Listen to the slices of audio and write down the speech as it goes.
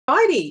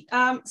righty,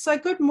 so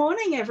good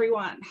morning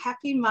everyone.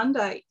 Happy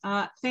Monday.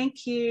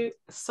 Thank you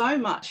so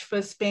much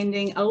for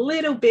spending a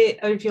little bit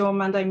of your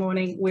Monday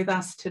morning with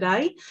us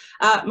today.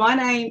 My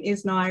name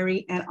is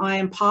Ngaire and I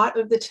am part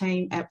of the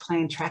team at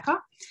Plan Tracker.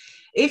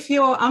 If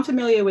you're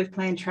unfamiliar with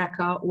Plan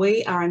Tracker,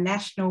 we are a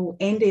national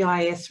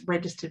NDIS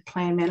registered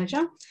plan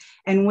manager,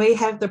 and we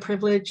have the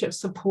privilege of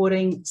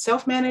supporting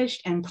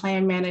self-managed and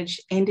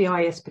plan-managed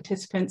NDIS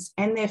participants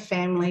and their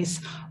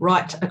families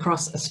right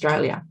across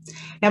Australia.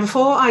 Now,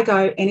 before I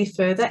go any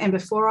further and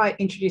before I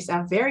introduce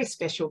our very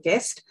special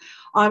guest,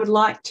 I would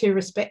like to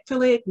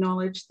respectfully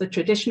acknowledge the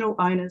traditional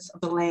owners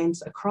of the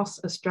lands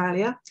across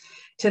Australia.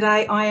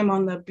 Today, I am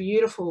on the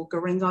beautiful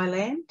Ngaire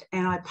land,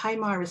 and I pay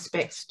my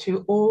respects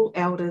to all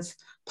elders,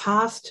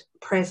 past,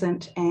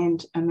 present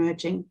and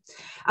emerging.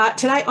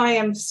 Today, I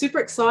am super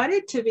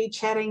excited to be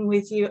chatting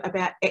with you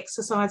about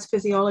exercise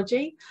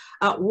physiology.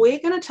 We're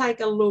going to take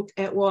a look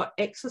at what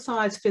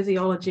exercise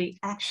physiology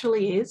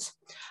actually is,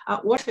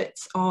 what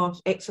benefits of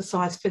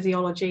exercise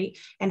physiology,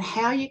 and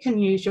how you can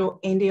use your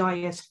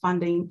NDIS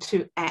funding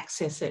to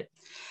access it.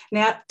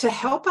 Now, to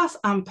help us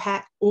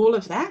unpack all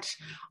of that,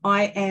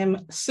 I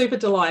am super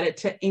delighted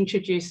to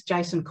introduce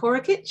Jason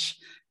Korakic.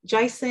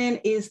 Jason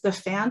is the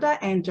founder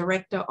and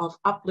director of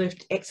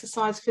Uplift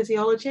Exercise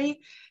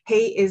Physiology.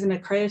 He is an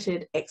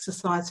accredited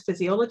exercise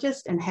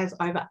physiologist and has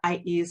over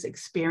 8 years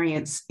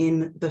experience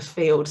in the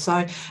field.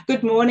 So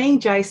good morning,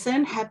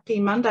 Jason. Happy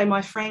Monday,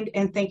 my friend,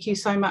 and thank you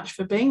so much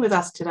for being with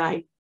us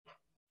today.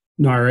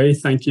 Ngaire,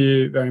 thank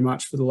you very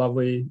much for the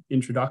lovely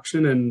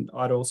introduction, and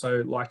I'd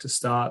also like to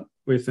start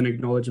with an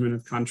acknowledgement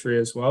of country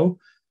as well.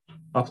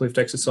 Uplift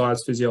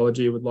Exercise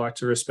Physiology would like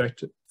to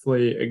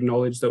respectfully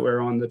acknowledge that we're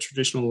on the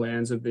traditional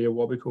lands of the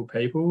Awabakal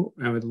people,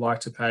 and would like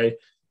to pay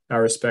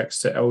our respects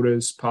to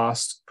elders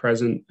past,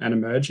 present and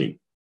emerging.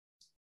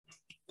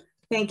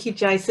 Thank you,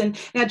 Jason.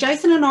 Now,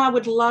 Jason and I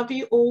would love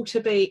you all to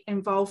be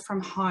involved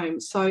from home.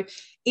 So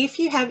if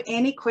you have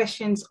any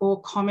questions or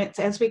comments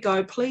as we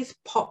go, please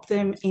pop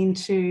them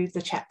into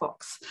the chat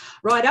box.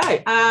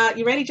 Righto,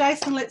 you ready,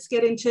 Jason? Let's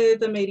get into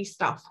the meaty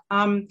stuff.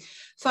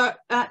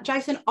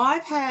 Jason,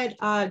 I've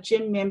had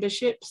gym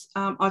memberships.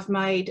 I've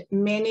made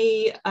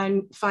many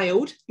and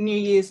failed New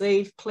Year's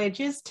Eve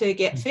pledges to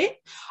get fit,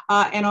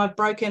 and I've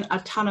broken a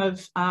ton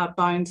of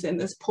bones in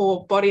this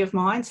poor body of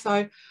mine.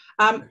 So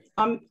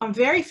I'm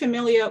very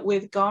familiar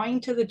with going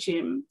to the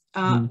gym,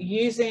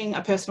 using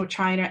a personal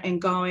trainer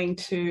and going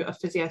to a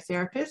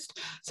physiotherapist.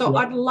 So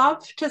I'd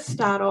love to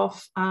start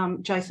off,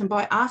 Jason,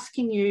 by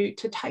asking you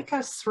to take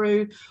us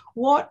through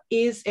what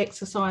is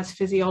exercise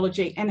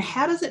physiology and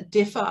how does it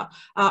differ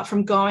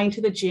from going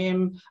to the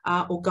gym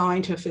or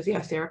going to a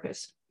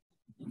physiotherapist?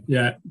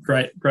 Yeah,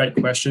 great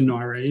question,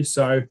 Ngaire.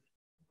 So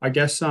I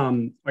guess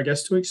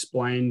to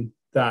explain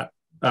that,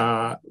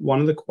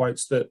 one of the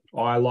quotes that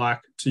I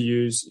like to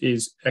use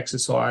is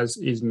exercise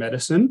is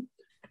medicine.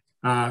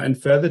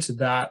 And further to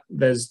that,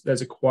 there's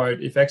a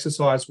quote: if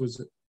exercise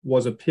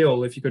was a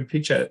pill, if you could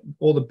picture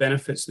all the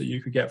benefits that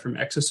you could get from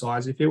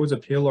exercise, if it was a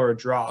pill or a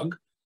drug,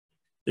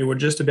 it would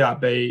just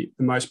about be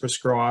the most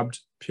prescribed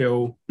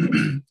pill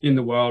in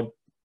the world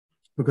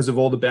because of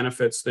all the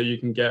benefits that you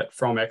can get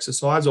from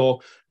exercise, or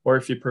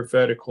if you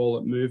prefer to call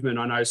it movement.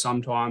 I know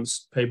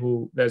sometimes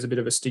there's a bit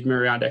of a stigma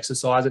around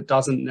exercise. It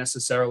doesn't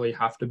necessarily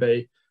have to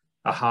be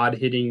a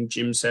hard-hitting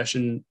gym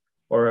session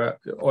or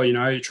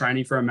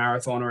training for a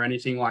marathon or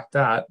anything like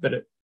that.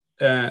 But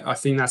I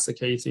think that's the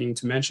key thing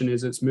to mention,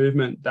 is it's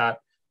movement that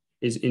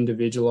is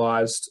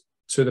individualized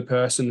to the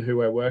person who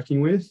we're working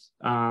with.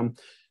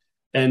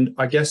 And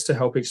I guess to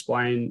help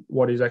explain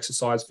what is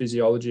exercise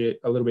physiology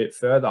a little bit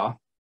further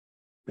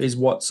is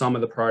what some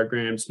of the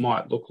programs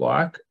might look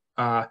like.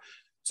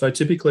 So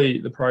typically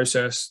the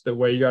process that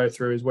we go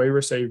through is we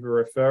receive a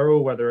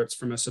referral, whether it's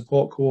from a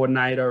support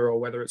coordinator or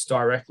whether it's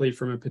directly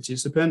from a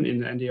participant in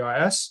the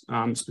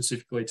NDIS,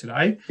 specifically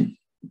today.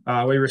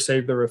 We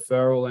receive the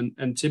referral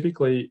and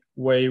typically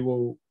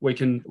we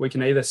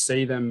can either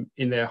see them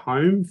in their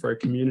home for a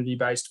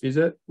community-based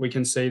visit. We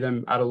can see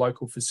them at a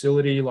local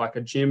facility like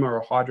a gym or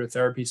a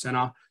hydrotherapy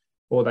centre,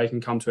 or they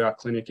can come to our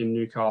clinic in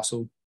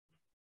Newcastle.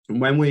 And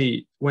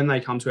when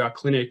they come to our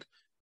clinic,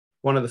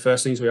 one of the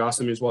first things we ask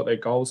them is what their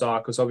goals are,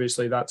 because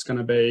obviously that's going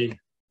to be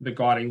the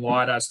guiding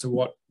light as to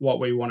what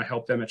we want to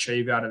help them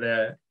achieve out of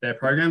their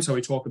program. So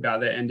we talk about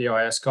their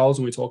NDIS goals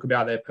and we talk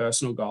about their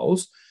personal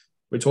goals.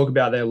 We talk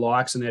about their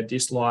likes and their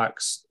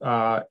dislikes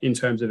in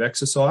terms of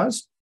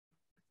exercise.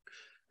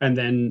 And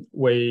then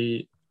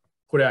we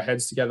put our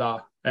heads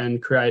together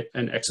and create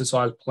an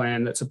exercise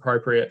plan that's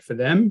appropriate for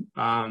them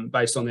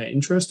based on their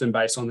interest and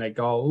based on their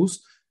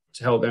goals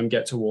to help them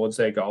get towards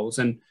their goals.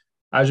 And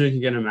as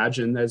you can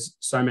imagine, there's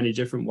so many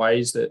different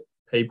ways that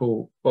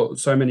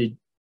so many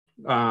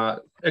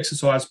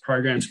exercise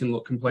programs can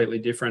look completely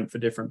different for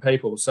different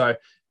people. So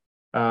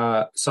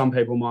some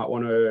people might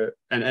want to,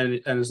 and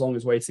as long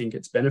as we think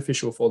it's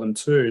beneficial for them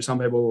too, some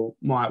people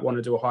might want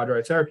to do a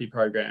hydrotherapy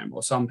program,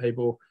 or some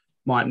people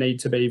might need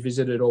to be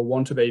visited or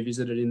want to be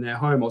visited in their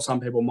home, or some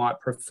people might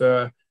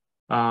prefer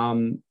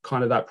kind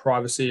of that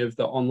privacy of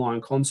the online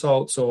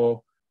consults,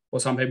 or or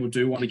some people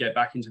do want to get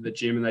back into the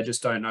gym and they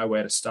just don't know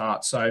where to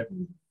start. So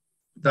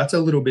that's a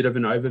little bit of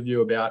an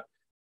overview about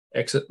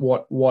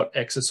what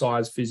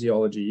exercise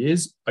physiology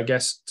is. I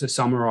guess to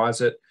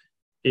summarize it,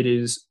 it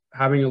is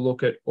having a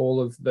look at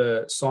all of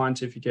the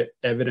scientific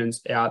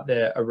evidence out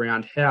there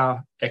around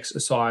how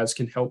exercise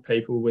can help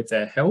people with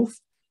their health.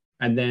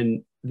 And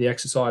then the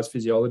exercise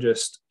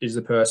physiologist is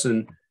the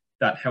person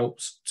that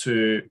helps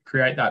to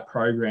create that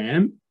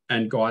program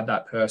and guide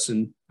that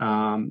person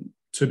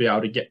to be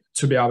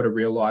able to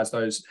realize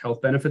those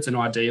health benefits, and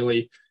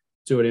ideally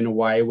do it in a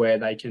way where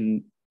they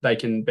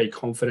can be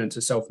confident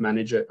to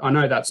self-manage it. I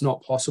know that's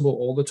not possible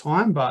all the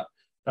time, but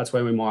that's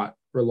where we might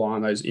rely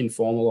on those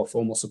informal or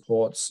formal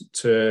supports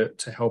to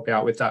help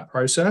out with that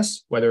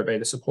process, whether it be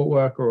the support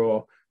worker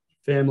or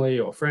family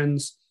or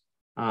friends.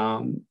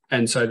 And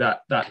so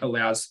that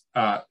allows,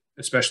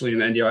 especially in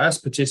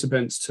NDIS,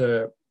 participants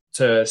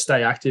to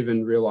stay active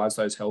and realize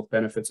those health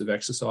benefits of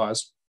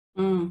exercise.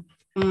 And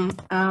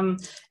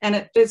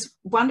it's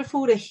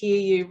wonderful to hear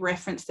you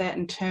reference that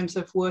in terms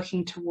of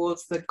working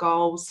towards the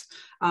goals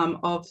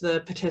of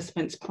the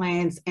participants'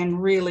 plans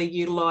and really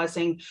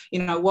utilising,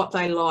 what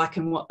they like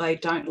and what they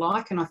don't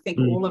like. And I think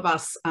all of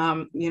us,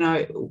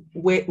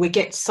 we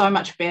get so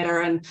much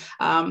better and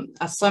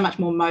are so much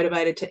more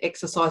motivated to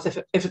exercise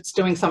if it's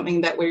doing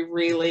something that we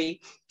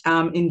really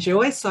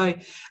enjoy. So,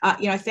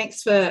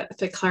 thanks for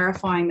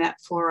clarifying that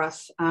for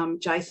us,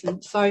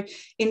 Jason. So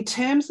in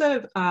terms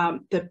of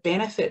the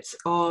benefits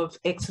of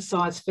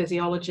exercise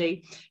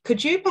physiology,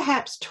 could you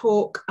perhaps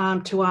talk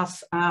to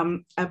us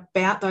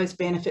about those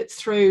benefits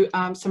through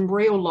some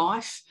real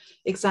life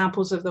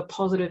examples of the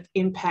positive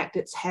impact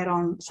it's had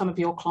on some of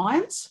your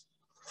clients?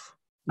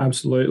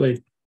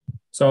 Absolutely.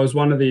 So I was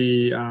one of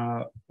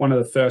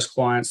the first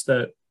clients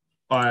that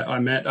I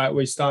met.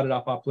 We started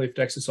up Uplift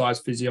Exercise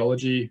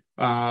Physiology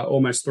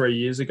almost 3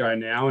 years ago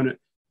now, and it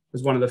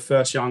was one of the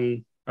first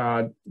young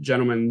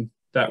gentlemen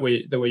that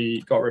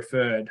we got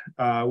referred.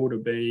 Would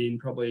have been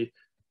probably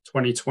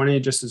 2020,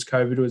 just as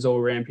COVID was all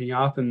ramping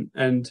up,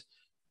 so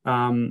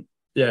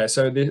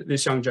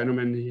this young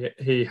gentleman,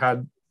 he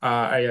had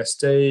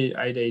ASD,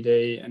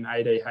 ADD, and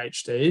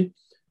ADHD,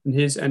 and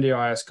his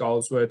NDIS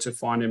goals were to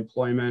find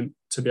employment,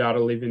 to be able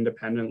to live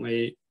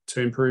independently,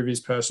 to improve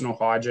his personal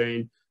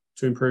hygiene,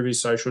 to improve his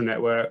social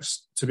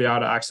networks, to be able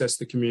to access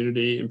the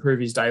community, improve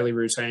his daily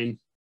routine,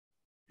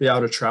 be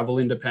able to travel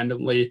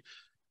independently.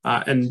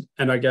 And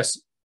I guess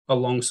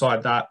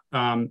alongside that,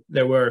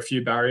 there were a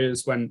few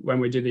barriers when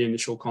we did the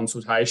initial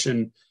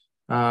consultation.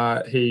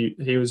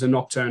 He was a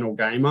nocturnal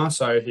gamer,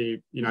 so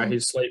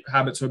his sleep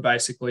habits were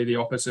basically the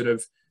opposite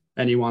of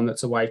anyone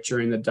that's awake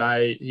during the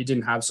day. He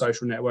didn't have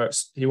social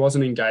networks. He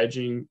wasn't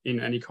engaging in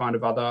any kind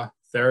of other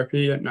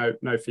therapy,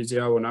 no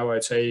physio or no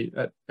OT.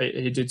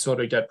 He did sort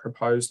of get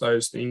proposed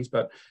those things,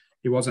 but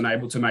he wasn't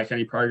able to make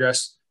any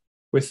progress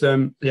with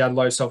them. He had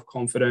low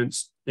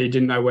self-confidence. He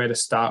didn't know where to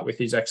start with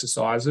his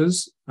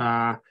exercises.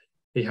 And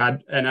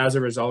as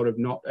a result of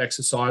not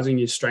exercising,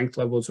 his strength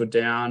levels were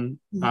down.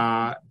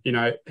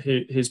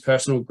 His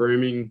personal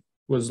grooming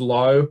was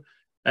low,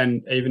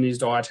 and even his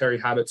dietary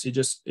habits,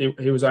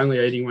 he was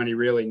only eating when he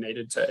really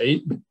needed to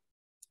eat.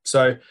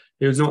 So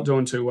he was not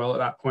doing too well at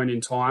that point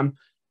in time.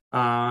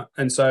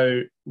 And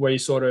so I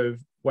sort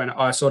of went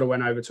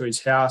over to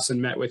his house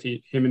and met with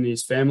him and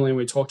his family, and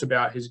we talked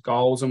about his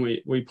goals, and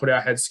we put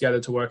our heads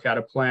together to work out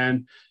a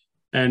plan.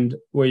 And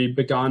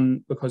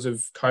because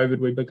of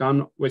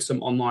COVID, with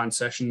some online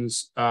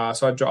sessions.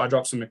 So I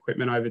dropped some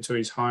equipment over to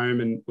his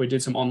home, and we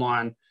did some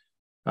online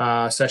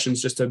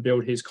sessions just to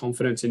build his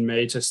confidence in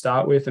me to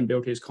start with, and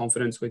build his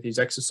confidence with his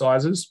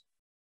exercises.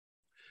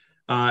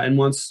 And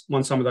once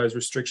some of those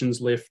restrictions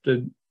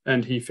lifted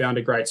and he found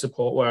a great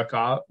support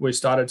worker, we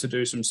started to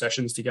do some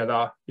sessions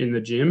together in the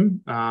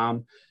gym.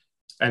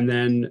 And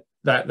then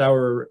they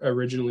were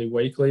originally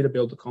weekly to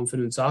build the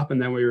confidence up,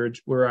 and then we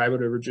were able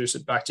to reduce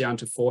it back down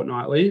to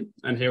fortnightly,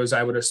 and he was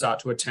able to start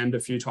to attend a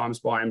few times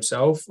by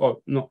himself. Or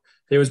not,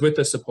 he was with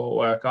the support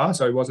worker,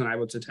 so he wasn't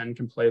able to attend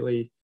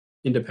completely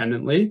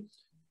independently.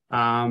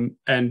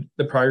 And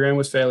the program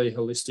was fairly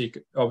holistic.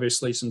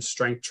 Obviously, some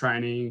strength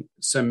training,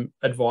 some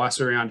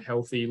advice around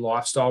healthy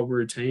lifestyle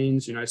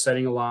routines,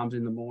 setting alarms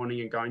in the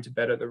morning and going to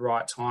bed at the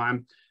right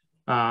time.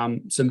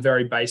 Some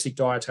very basic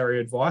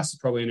dietary advice.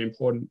 Probably an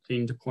important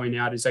thing to point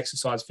out is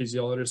exercise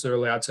physiologists are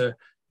allowed to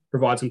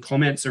provide some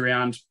comments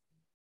around,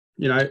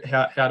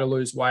 how to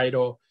lose weight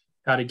or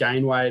how to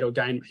gain weight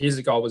his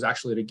goal was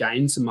actually to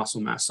gain some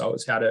muscle mass. So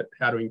it's how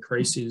to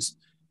increase his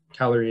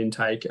calorie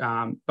intake.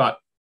 But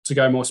to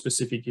go more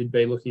specific, you'd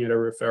be looking at a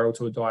referral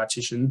to a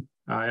dietitian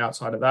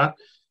outside of that.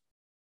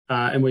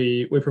 And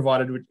we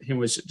provided him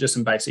with just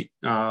some basic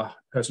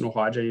personal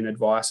hygiene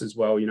advice as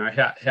well,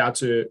 how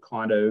to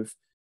kind of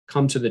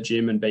come to the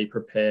gym and be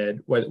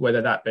prepared,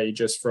 whether that be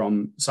just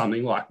from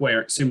something like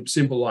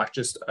simple, like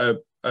just a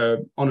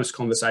honest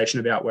conversation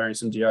about wearing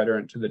some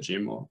deodorant to the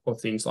gym or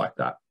things like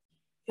that.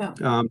 Yeah.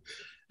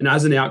 And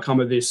as an outcome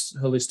of this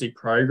holistic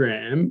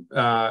program,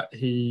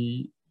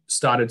 he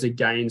started to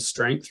gain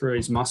strength through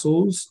his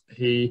muscles.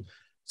 He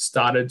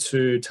started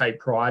to take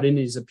pride in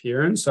his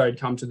appearance. So he'd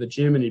come to the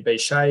gym and he'd be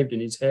shaved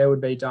and his hair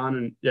would be done.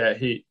 And yeah,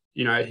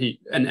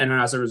 and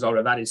as a result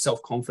of that, his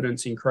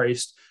self-confidence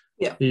increased.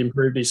 Yeah. He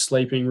improved his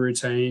sleeping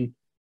routine.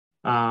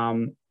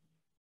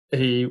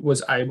 He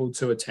was able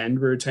to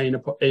attend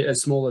routine, as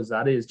small as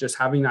that is. Just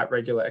having that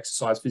regular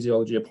exercise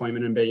physiology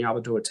appointment and being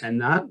able to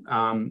attend that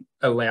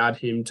allowed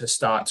him to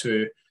start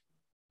to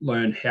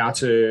learn how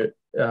to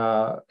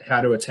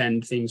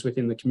attend things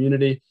within the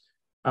community.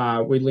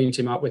 We linked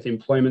him up with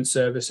employment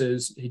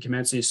services. He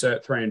commenced his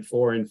Cert 3 and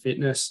 4 in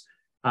fitness.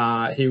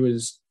 He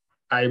was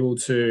able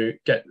to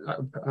get,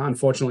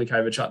 unfortunately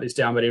COVID shut this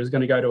down, but he was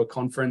going to go to a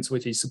conference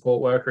with his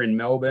support worker in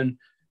Melbourne.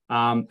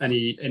 And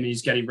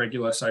he's getting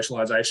regular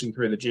socialization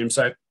through the gym.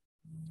 So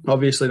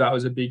obviously that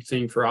was a big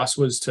thing for us,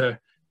 was to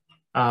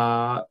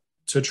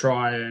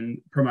try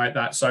and promote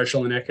that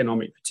social and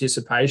economic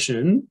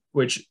participation,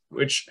 which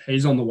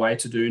he's on the way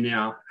to do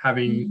now,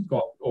 having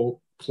got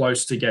all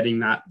close to getting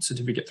that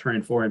certificate 3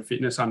 and 4 in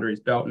fitness under his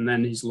belt. And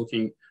then he's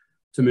looking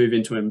to move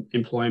into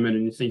employment.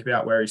 And you think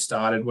about where he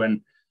started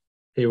when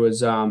he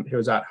was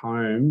at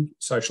home,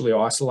 socially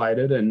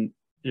isolated, and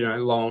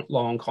low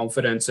on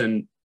confidence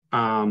and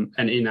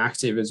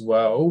inactive as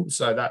well.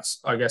 So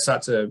I guess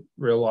that's a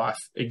real life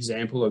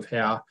example of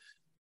how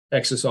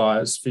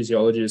exercise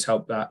physiology has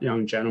helped that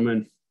young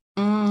gentleman.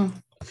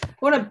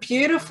 What a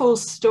beautiful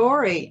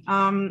story.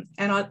 And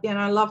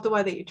I love the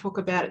way that you talk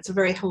about it. It's a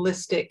very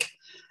holistic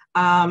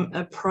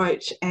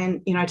approach,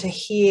 and to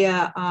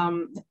hear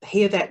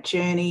that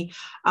journey,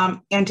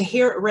 and to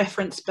hear it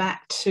referenced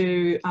back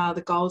to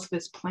the goals of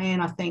his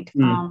plan, I think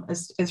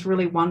is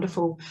really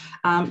wonderful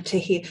to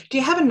hear. Do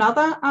you have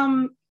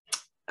another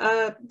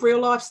real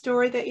life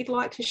story that you'd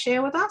like to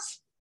share with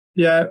us?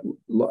 Yeah,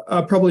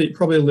 probably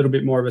a little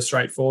bit more of a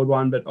straightforward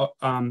one, but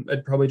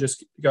it probably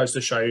just goes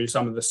to show you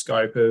some of the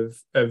scope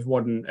of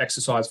what an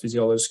exercise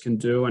physiologist can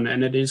do,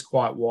 and it is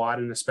quite wide,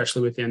 and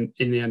especially in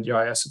the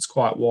NDIS, it's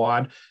quite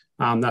wide.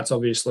 That's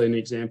obviously an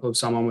example of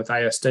someone with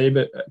ASD,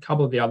 but a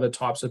couple of the other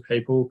types of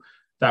people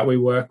that we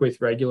work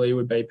with regularly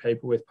would be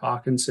people with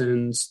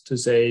Parkinson's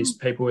disease,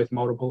 people with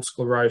multiple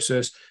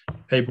sclerosis,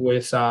 people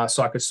with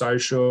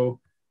psychosocial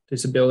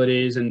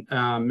disabilities and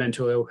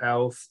mental ill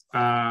health.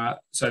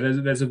 So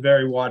there's a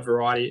very wide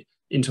variety,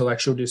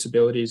 intellectual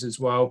disabilities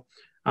as well.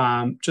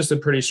 Just a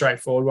pretty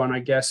straightforward one, I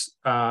guess.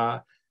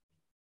 Another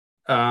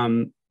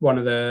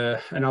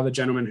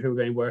gentleman who we've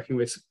been working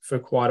with for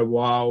quite a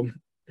while,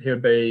 he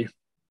would be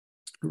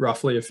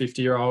roughly a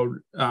 50-year-old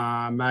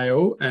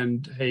male,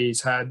 and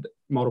he's had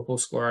multiple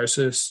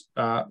sclerosis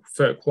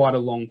for quite a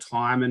long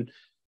time,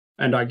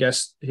 and I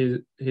guess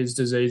his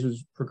disease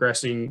was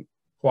progressing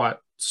quite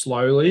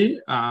slowly,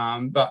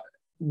 but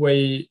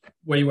we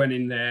went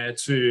in there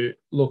to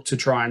look to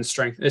try and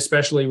strengthen,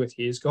 especially with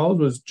his goals,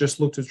 was just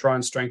look to try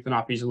and strengthen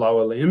up his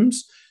lower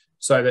limbs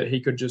so that he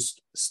could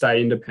just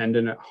stay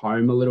independent at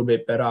home a little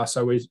bit better.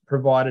 So we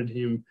provided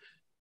him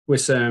with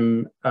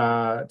some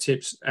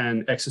tips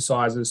and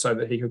exercises so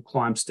that he could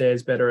climb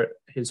stairs better at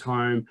his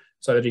home,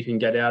 so that he can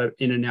get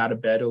in and out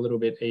of bed a little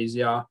bit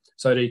easier,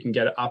 so that he can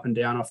get up and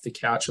down off the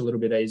couch a little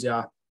bit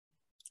easier,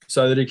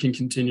 so that he can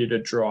continue to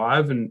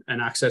drive and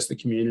access the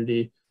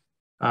community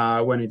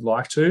when he'd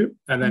like to.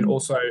 And then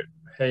also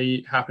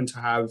he happened to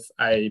have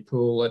a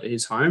pool at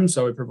his home,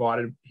 so we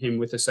provided him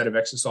with a set of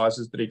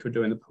exercises that he could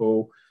do in the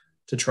pool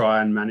to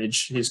try and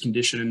manage his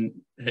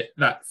condition.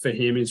 That for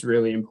him is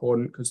really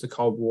important, because the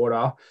cold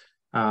water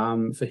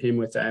for him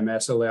with the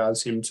MS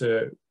allows him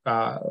to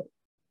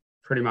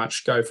pretty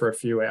much go for a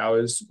few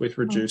hours with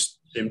reduced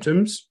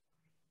symptoms.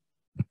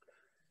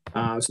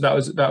 So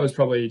that was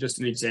probably just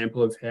an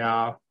example of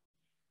how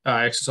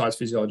exercise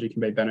physiology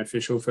can be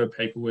beneficial for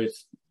people with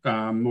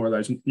more of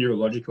those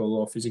neurological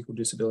or physical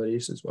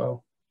disabilities as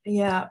well.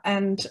 Yeah,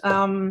 and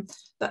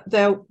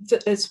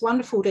it's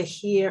wonderful to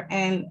hear,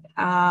 and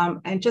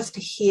just to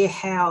hear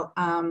how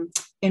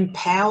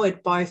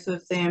empowered both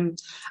of them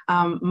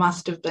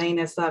must have been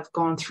as they've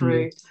gone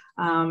through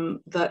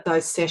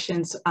those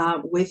sessions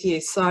with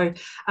you. So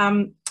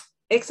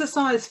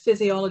exercise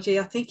physiology,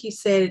 I think you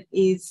said,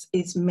 is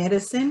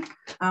medicine,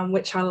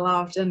 which I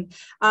loved. And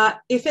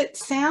if it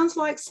sounds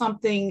like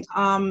something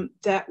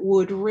that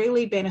would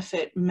really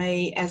benefit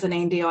me as an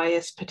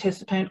NDIS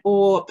participant,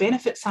 or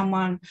benefit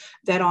someone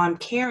that I'm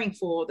caring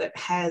for that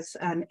has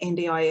an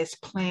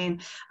NDIS plan,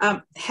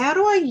 how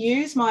do I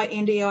use my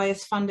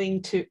NDIS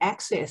funding to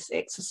access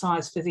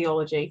exercise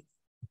physiology?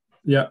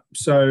 Yeah,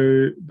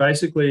 so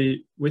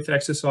basically with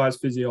exercise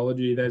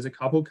physiology, there's a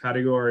couple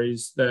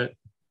categories that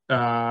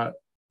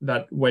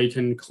we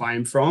can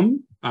claim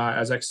from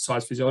as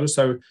exercise physiologists.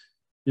 So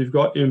you've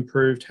got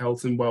improved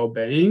health and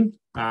well-being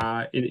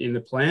in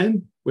the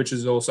plan, which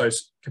is also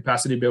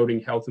capacity building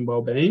health and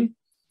well-being.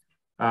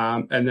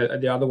 And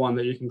the other one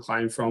that you can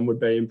claim from would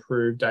be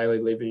improved daily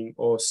living,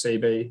 or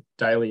CB,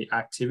 daily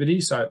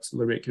activity. So it's a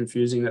little bit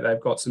confusing that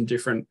they've got some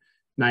different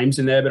names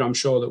in there, but I'm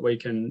sure that we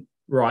can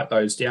write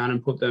those down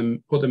and put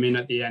them in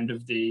at the end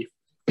of the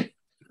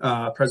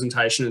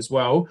presentation as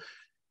well.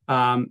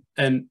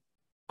 And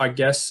I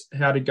guess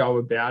how to go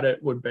about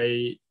it would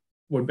be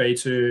would be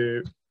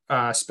to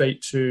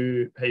speak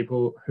to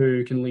people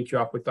who can link you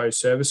up with those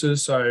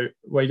services. So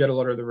we get a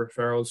lot of the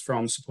referrals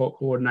from support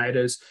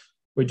coordinators.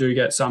 We do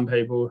get some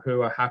people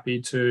who are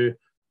happy to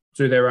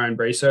do their own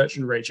research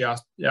and reach out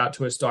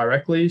to us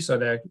directly. So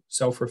they're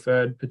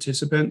self-referred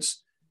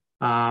participants.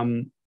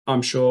 I'm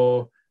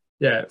sure,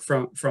 yeah,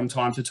 from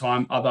time to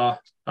time, other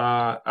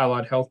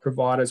allied health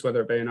providers,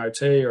 whether it be an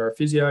OT or a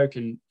physio,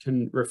 can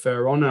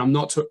refer on. And I'm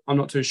not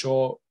too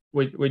sure.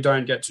 We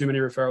don't get too many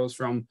referrals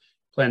from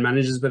plan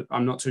managers, but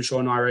I'm not too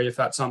sure, Ngaire, if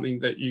that's something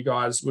that you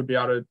guys would be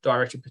able to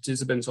direct to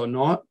participants or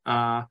not.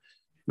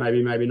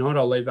 Maybe not.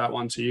 I'll leave that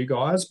one to you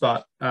guys.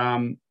 But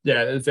yeah,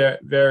 there's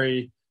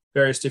very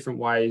various different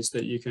ways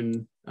that you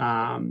can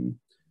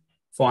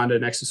find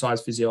an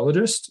exercise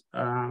physiologist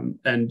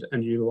and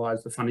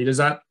utilize the funding. Does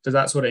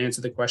that sort of answer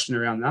the question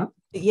around that?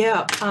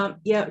 Yeah,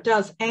 it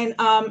does. And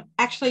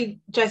actually,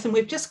 Jason,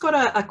 we've just got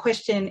a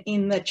question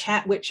in the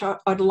chat, which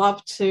I'd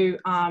love to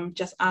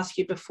just ask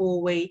you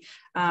before we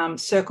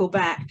circle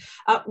back.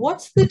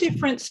 What's the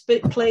difference,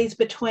 please,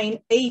 between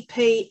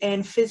EP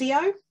and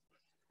physio?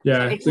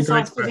 Yeah, so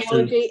exercise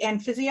physiology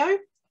and physio?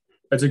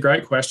 It's a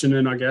great question.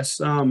 And I guess,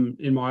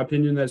 in my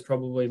opinion, there's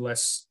probably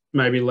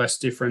maybe less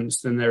difference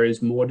than there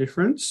is more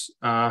difference.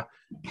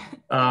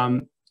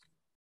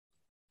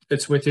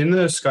 It's within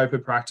the scope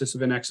of practice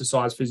of an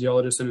exercise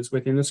physiologist, and it's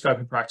within the scope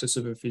of practice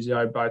of a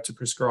physio both to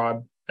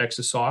prescribe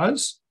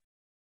exercise.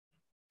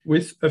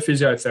 With a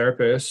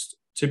physiotherapist,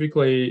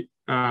 typically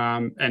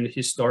and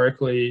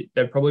historically,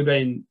 it's probably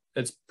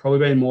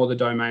been more the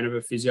domain of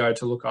a physio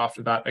to look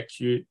after that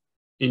acute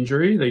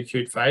injury, the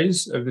acute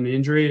phase of an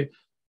injury.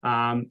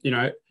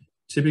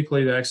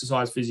 Typically the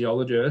exercise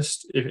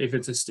physiologist, if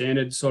it's a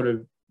standard sort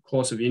of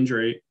course of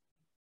injury,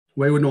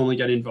 we would normally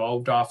get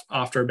involved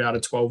after about a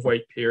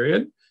 12-week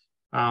period.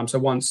 So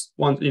once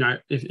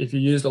if you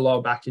used a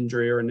lower back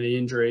injury or a knee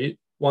injury,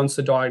 once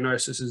the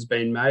diagnosis has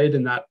been made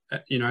and that,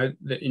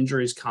 the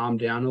injury's calmed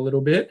down a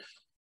little bit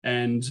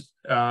and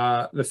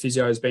the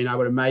physio has been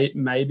able to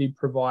maybe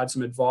provide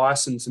some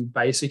advice and some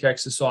basic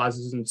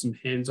exercises and some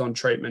hands-on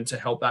treatment to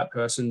help that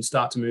person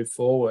start to move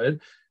forward,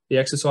 the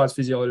exercise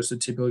physiologist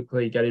would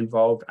typically get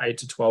involved 8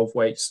 to 12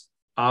 weeks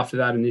after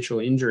that initial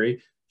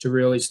injury to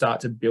really start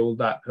to build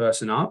that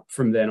person up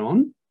from then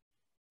on.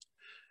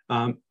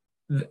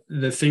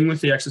 The thing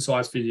with the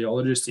exercise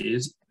physiologist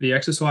is the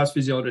exercise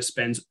physiologist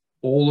spends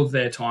all of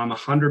their time,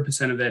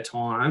 100% of their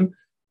time,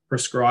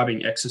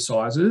 prescribing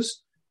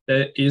exercises.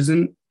 There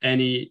isn't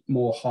any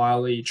more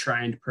highly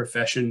trained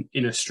profession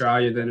in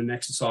Australia than an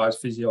exercise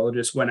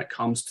physiologist when it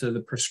comes to the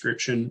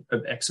prescription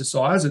of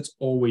exercise. It's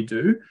all we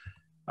do.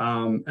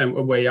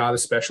 And we are the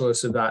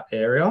specialists of that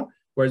area.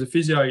 Whereas a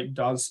physio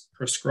does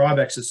prescribe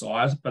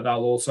exercise, but they'll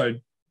also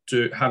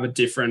have a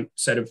different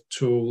set of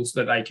tools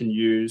that they can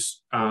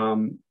use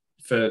for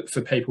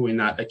people in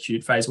that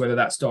acute phase, whether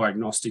that's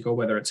diagnostic or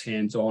whether it's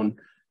hands-on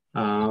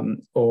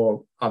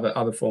or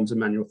other forms of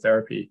manual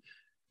therapy.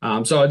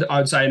 So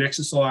I'd say an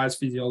exercise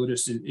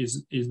physiologist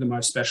is the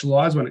most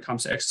specialised when it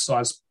comes to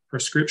exercise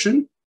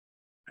prescription,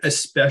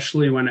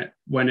 especially when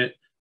it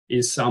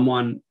is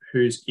someone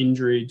whose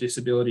injury,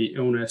 disability,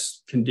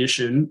 illness,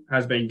 condition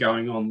has been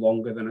going on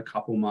longer than a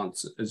couple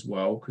months as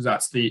well, because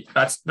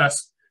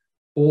that's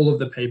all of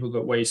the people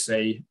that we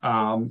see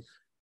are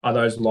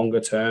those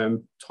longer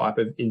term type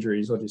of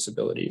injuries or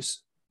disabilities.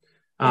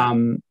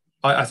 I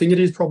think it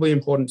is probably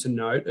important to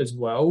note as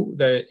well,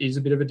 there is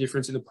a bit of a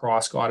difference in the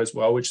price guide as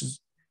well, which is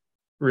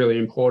really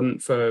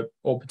important for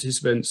all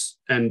participants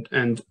and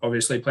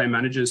obviously plan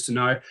managers to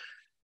know.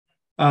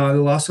 The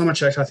last time I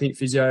checked, I think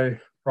physio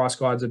price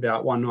guide's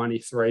about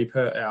 $193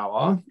 per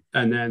hour,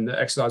 and then the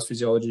exercise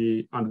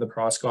physiology under the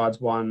price guide's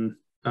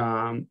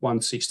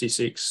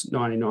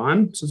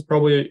 $166.99. So it's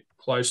probably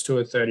close to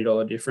a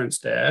 $30 difference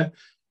there.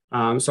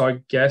 So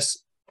I guess,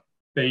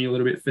 being a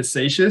little bit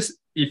facetious,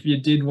 if you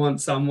did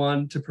want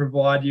someone to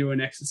provide you an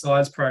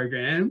exercise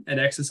program, an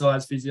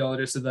exercise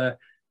physiologist are the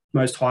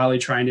most highly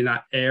trained in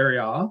that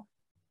area,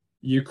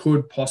 you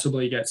could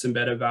possibly get some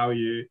better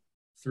value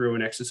through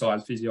an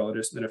exercise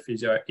physiologist than a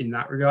physio in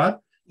that regard.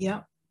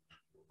 Yeah.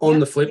 On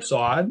the flip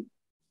side,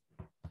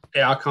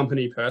 our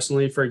company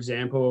personally, for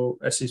example,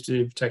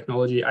 assistive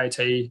technology, AT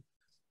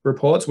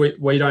reports,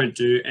 we don't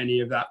do any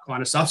of that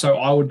kind of stuff. So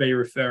I would be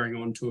referring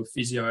on to a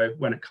physio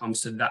when it comes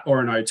to that, or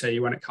an OT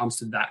when it comes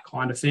to that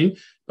kind of thing.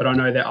 But I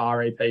know there are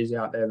EPs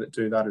out there that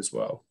do that as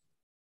well.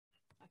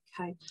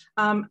 Okay.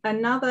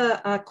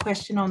 Another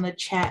question on the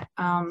chat,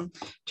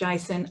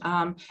 Jason,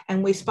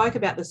 and we spoke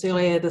about this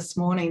earlier this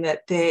morning,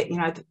 that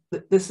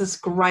this is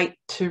great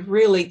to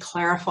really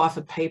clarify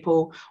for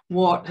people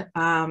what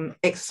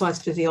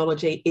exercise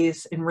physiology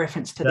is in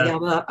reference to the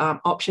other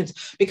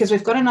options, because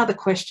we've got another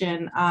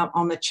question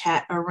on the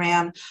chat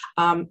around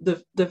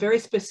the very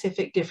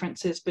specific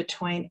differences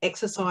between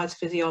exercise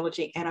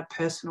physiology and a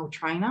personal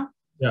trainer.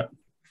 Yeah,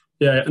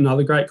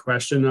 another great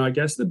question. And I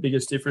guess the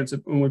biggest difference,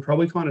 and we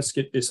probably kind of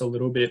skipped this a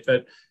little bit,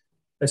 but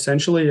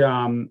essentially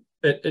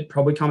it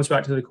probably comes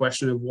back to the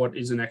question of what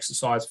is an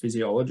exercise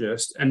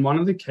physiologist. And one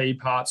of the key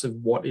parts of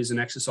what is an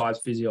exercise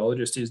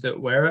physiologist is that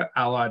we're an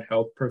allied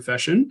health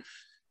profession.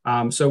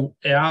 So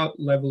our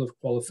level of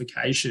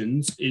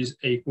qualifications is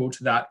equal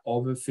to that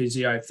of a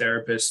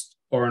physiotherapist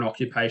or an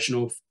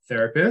occupational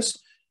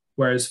therapist.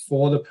 Whereas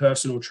for the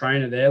personal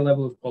trainer, their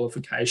level of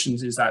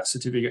qualifications is that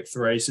Certificate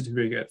 3,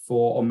 Certificate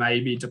 4, or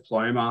maybe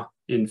diploma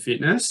in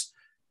fitness.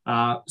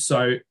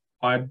 So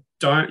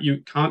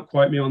you can't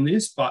quote me on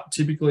this, but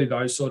typically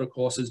those sort of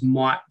courses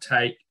might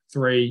take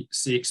 3,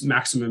 6,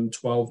 maximum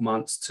 12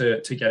 months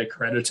to get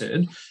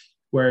accredited.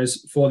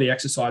 Whereas for the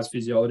exercise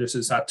physiologist,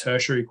 it's that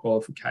tertiary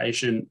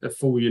qualification, the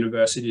full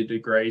university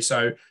degree.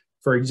 So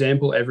for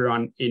example,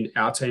 everyone in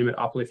our team at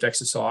Uplift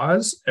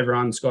Exercise,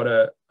 everyone's got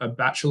a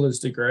bachelor's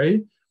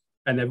degree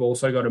and they've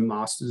also got a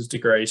master's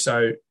degree.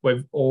 So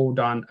we've all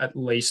done at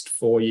least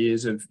 4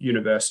 years of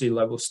university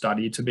level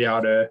study to be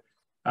able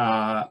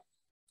to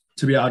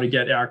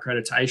get our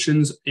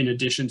accreditations in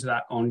addition to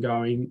that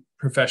ongoing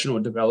professional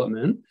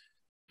development.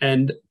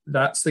 And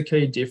that's the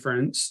key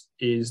difference,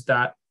 is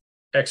that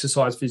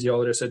exercise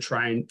physiologists are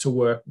trained to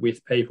work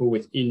with people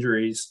with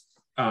injuries,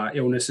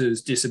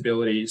 illnesses,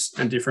 disabilities,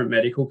 and different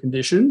medical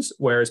conditions,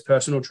 whereas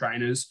personal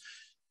trainers,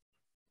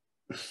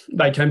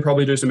 they can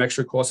probably do some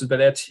extra courses, but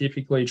they're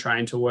typically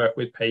trained to work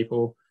with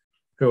people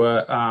who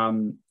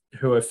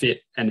are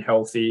fit and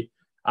healthy.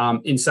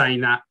 In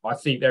saying that, I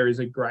think there is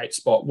a great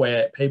spot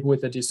where people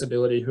with a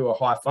disability who are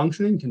high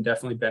functioning can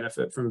definitely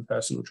benefit from a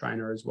personal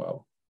trainer as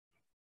well.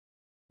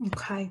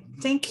 Okay,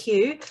 thank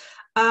you.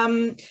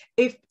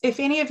 If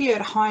any of you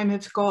at home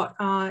have got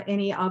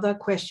any other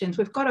questions,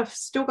 we've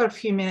still got a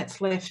few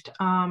minutes left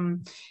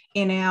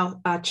in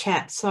our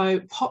chat, so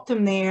pop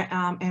them there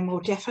and we'll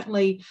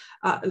definitely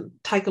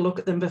take a look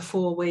at them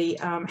before we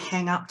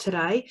hang up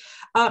today.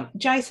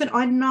 Jason,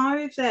 I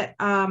know that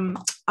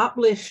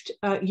Uplift,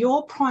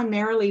 you're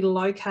primarily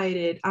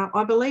located,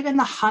 I believe, in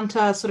the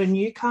Hunter sort of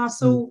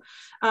Newcastle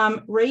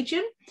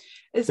region.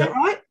 Is that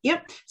right?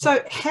 Yep.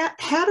 So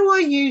how do I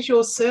use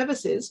your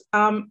services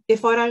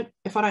if I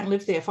don't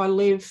live there? If I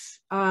live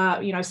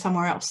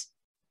somewhere else?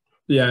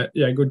 Yeah,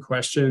 good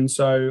question.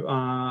 So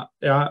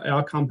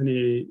our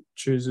company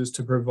chooses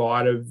to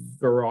provide a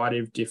variety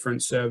of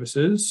different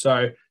services.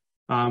 So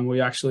we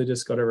actually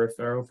just got a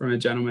referral from a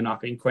gentleman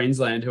up in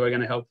Queensland who are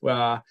going to help.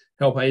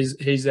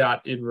 He's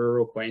out in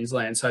rural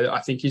Queensland. So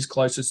I think his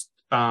closest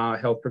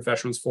health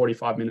professional is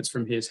 45 minutes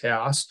from his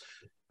house.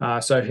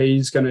 So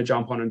he's going to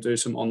jump on and do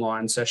some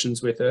online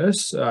sessions with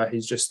us.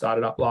 He's just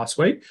started up last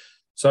week.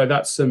 So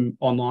that's some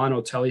online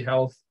or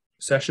telehealth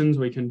sessions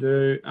we can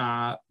do.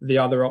 The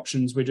other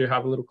options, we do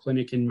have a little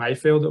clinic in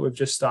Mayfield that we've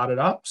just started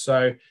up.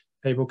 So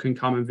people can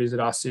come and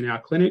visit us in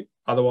our clinic.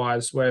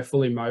 Otherwise, we're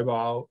fully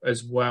mobile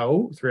as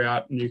well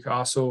throughout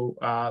Newcastle,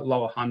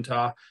 Lower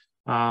Hunter,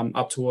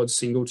 up towards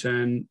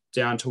Singleton,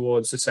 down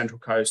towards the Central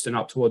Coast and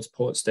up towards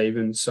Port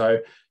Stephens.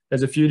 So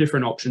there's a few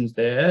different options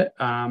there.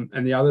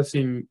 And the other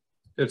thing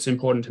that's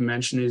important to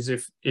mention is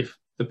if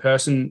the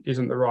person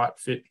isn't the right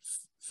fit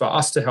for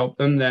us to help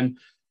them, then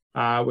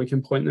we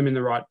can point them in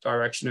the right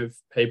direction of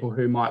people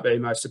who might be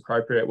most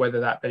appropriate,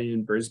 whether that be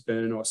in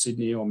Brisbane or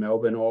Sydney or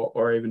Melbourne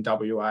or even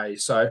WA.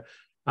 So,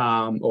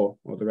 or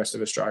the rest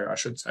of Australia, I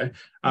should say.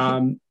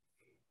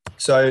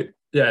 So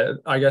yeah,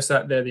 I guess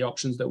that they're the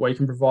options that we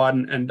can provide.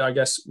 And I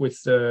guess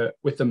with the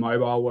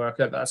mobile work,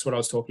 that's what I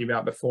was talking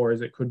about before,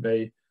 is it could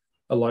be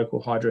a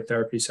local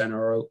hydrotherapy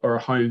center or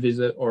a home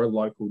visit or a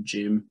local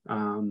gym.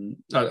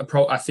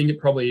 I think it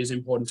probably is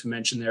important to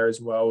mention there as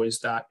well is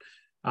that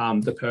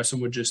the person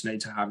would just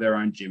need to have their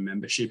own gym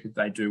membership if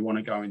they do want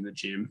to go in the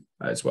gym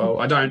as well.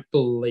 I don't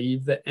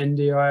believe that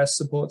NDIS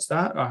supports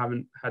that. I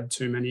haven't had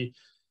too many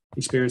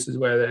experiences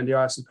where the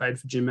NDIS is paid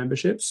for gym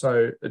memberships.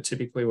 So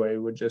typically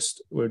we'll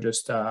just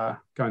go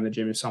in the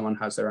gym if someone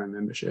has their own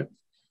membership.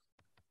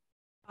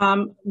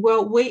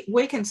 Well,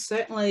 we can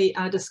certainly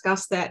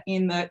discuss that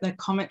in the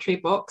commentary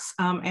box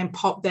and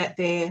pop that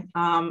there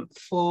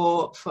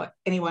for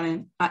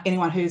anyone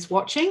who's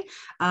watching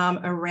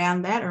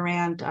around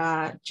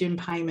gym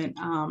payment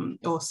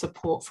or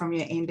support from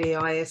your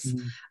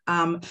NDIS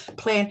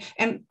plan.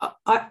 And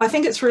I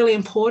think it's really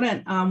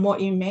important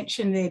what you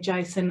mentioned there,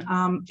 Jason,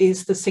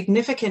 is the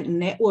significant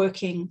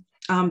networking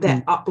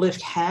that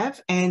Uplift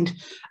have, and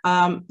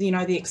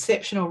the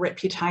exceptional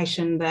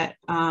reputation that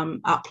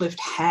Uplift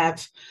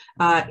have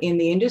in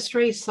the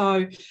industry.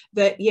 So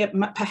that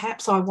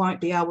perhaps I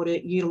won't be able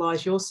to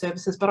utilise your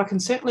services, but I can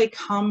certainly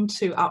come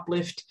to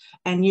Uplift,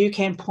 and you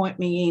can point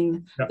me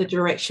in the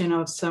direction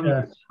of some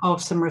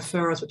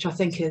referrals, which I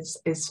think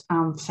is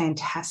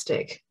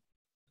fantastic.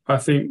 I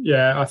think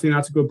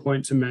that's a good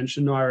point to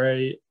mention,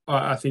 Ngaire.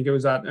 I think it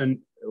was and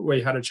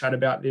we had a chat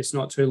about this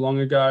not too long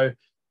ago.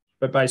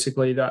 But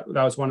basically, that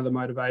was one of the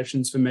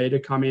motivations for me to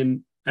come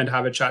in and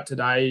have a chat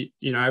today.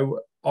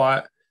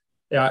 Our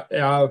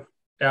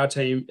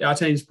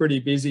team's pretty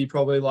busy,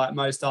 probably like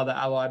most other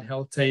allied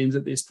health teams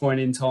at this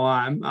point in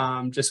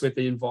time, just with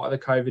the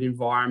COVID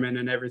environment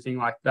and everything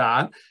like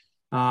that.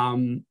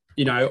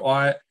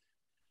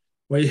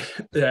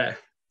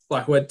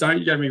 like,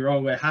 don't get me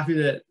wrong, we're happy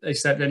to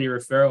accept any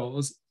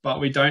referrals, but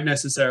we don't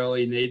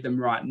necessarily need them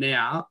right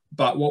now.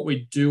 But what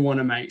we do want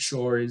to make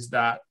sure is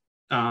that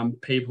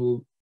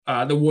people,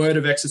 the word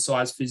of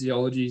exercise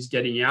physiology is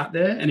getting out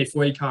there. And if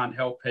we can't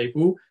help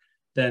people,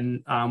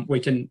 then we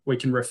can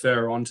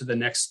refer on to the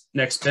next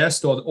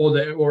best,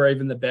 or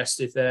even the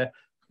best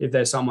if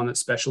there's someone that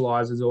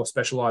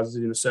specializes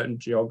in a certain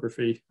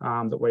geography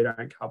that we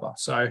don't cover.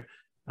 So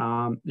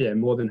yeah,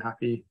 more than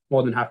happy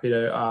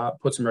to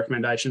put some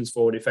recommendations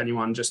forward if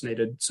anyone just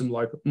needed some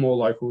more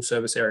local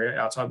service area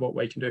outside what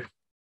we can do.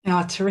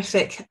 Oh,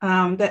 terrific.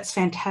 That's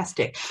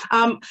fantastic.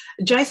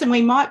 Jason,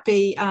 we might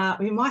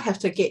have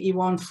to get you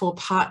on for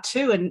part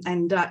 2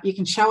 and you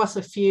can show us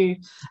a few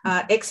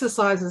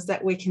exercises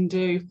that we can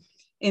do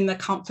in the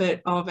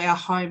comfort of our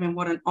home and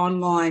what an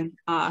online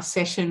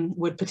session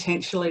would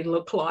potentially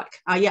look like.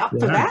 Are you up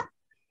for that?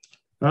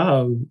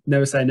 Oh,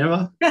 never say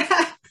never.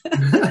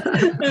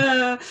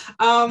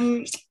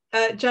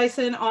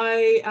 Jason,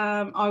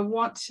 I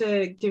want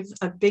to give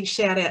a big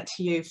shout out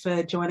to you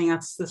for joining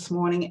us this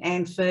morning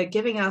and for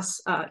giving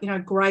us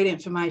great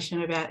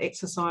information about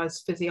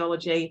exercise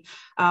physiology,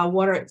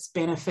 what are its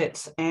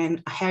benefits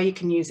and how you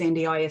can use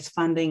NDIS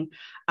funding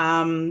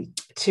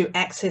to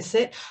access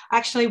it.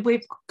 Actually,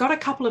 we've got a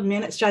couple of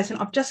minutes, Jason.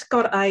 I've just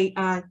got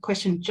a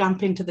question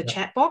jump into the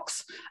chat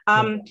box.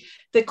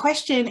 The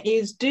question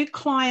is, do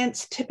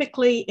clients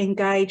typically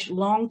engage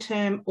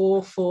long-term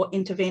or for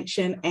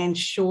intervention and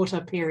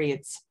shorter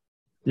periods?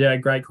 Yeah,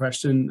 great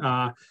question.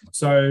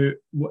 So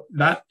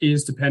that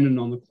is dependent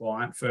on the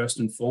client first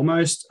and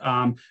foremost.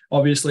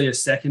 Obviously, a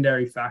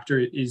secondary factor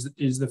is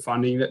the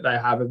funding that they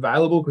have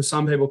available, because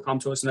some people come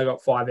to us and they've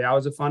got 5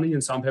 hours of funding,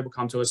 and some people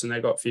come to us and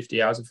they've got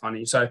 50 hours of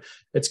funding. So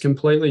it's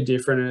completely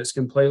different and it's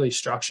completely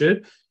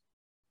structured.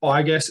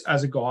 I guess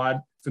as a guide,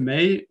 for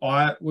me,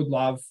 I would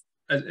love,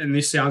 and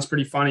this sounds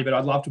pretty funny, but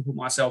I'd love to put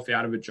myself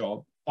out of a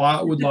job.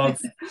 I would love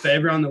for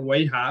everyone that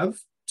we have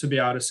to be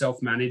able to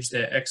self-manage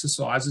their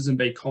exercises and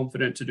be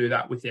confident to do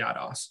that without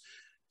us.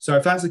 So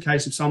if that's the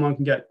case, if someone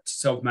can get to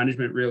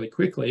self-management really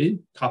quickly,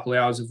 a couple of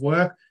hours of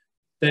work,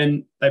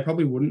 then they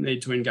probably wouldn't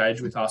need to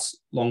engage with us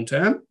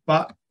long-term.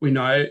 But we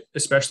know,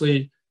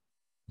 especially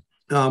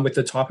with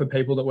the type of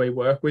people that we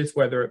work with,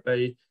 whether it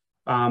be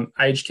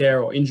aged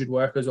care or injured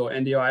workers or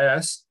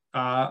NDIS,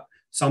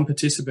 some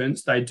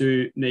participants, they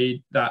do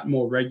need that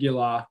more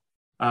regular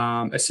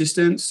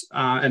assistance,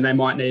 and they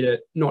might need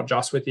it not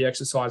just with the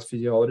exercise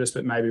physiologist,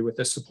 but maybe with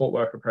a support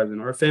worker present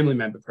or a family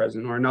member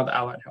present or another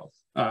allied health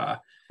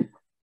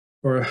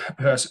or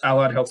a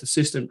allied health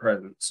assistant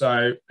present.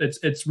 So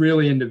it's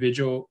really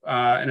individual,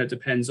 and it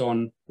depends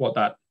on what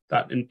that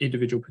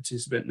individual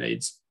participant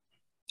needs.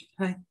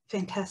 Okay,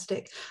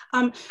 fantastic.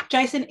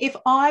 Jason, if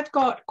I've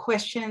got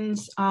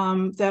questions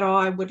that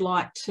I would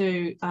like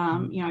to,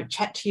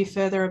 chat to you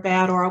further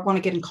about, or I want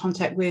to get in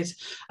contact with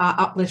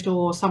Uplift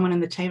or someone in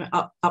the team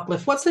at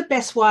Uplift, what's the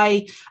best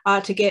way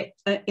to get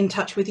in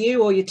touch with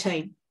you or your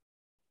team?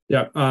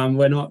 Yeah, I'm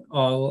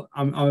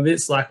a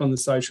bit slack on the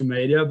social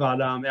media, but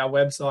our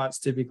website's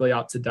typically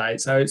up to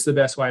date. So it's the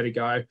best way to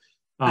go.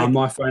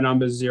 My phone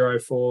number is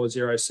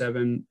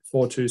 0407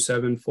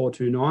 427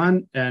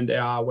 429, and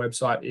our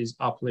website is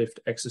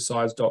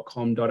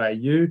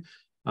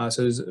upliftexercise.com.au.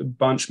 So there's a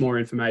bunch more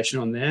information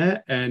on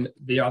there. And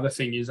the other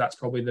thing is that's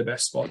probably the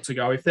best spot to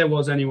go. If there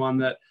was anyone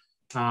that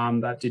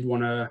did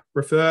want to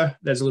refer,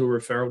 there's a little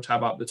referral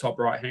tab up the top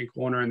right-hand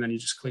corner, and then you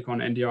just click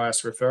on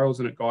NDIS referrals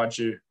and it guides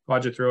you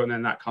through it, and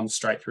then that comes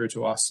straight through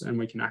to us and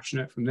we can action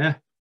it from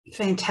there.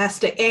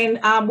 Fantastic. And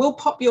we'll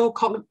pop your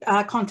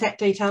contact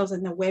details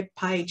in the web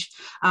page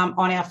on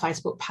our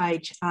Facebook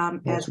page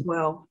as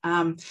well.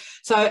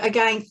 So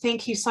again,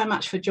 thank you so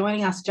much for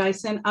joining us,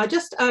 Jason.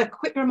 Just a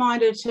quick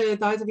reminder to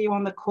those of you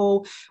on the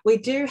call, we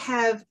do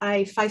have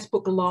a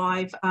Facebook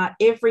Live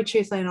every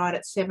Tuesday night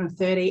at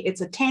 7:30.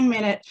 It's a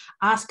 10-minute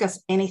Ask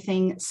Us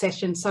Anything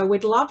session. So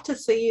we'd love to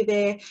see you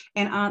there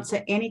and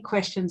answer any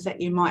questions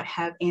that you might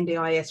have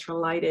NDIS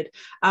related.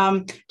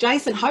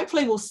 Jason,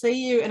 hopefully we'll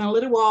see you in a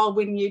little while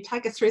when you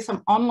take us through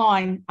some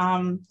online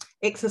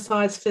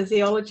exercise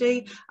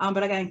physiology.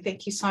 But again,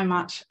 thank you so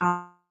much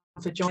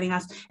for joining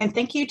us. And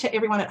thank you to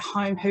everyone at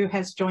home who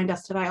has joined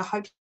us today. I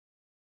hope it's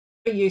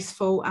very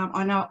useful.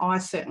 I know I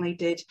certainly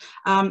did.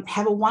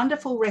 Have a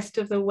wonderful rest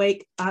of the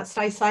week.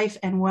 Stay safe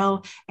and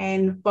well.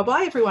 And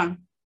bye-bye, everyone.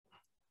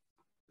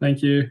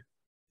 Thank you.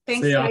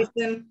 Thanks,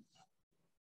 Jason.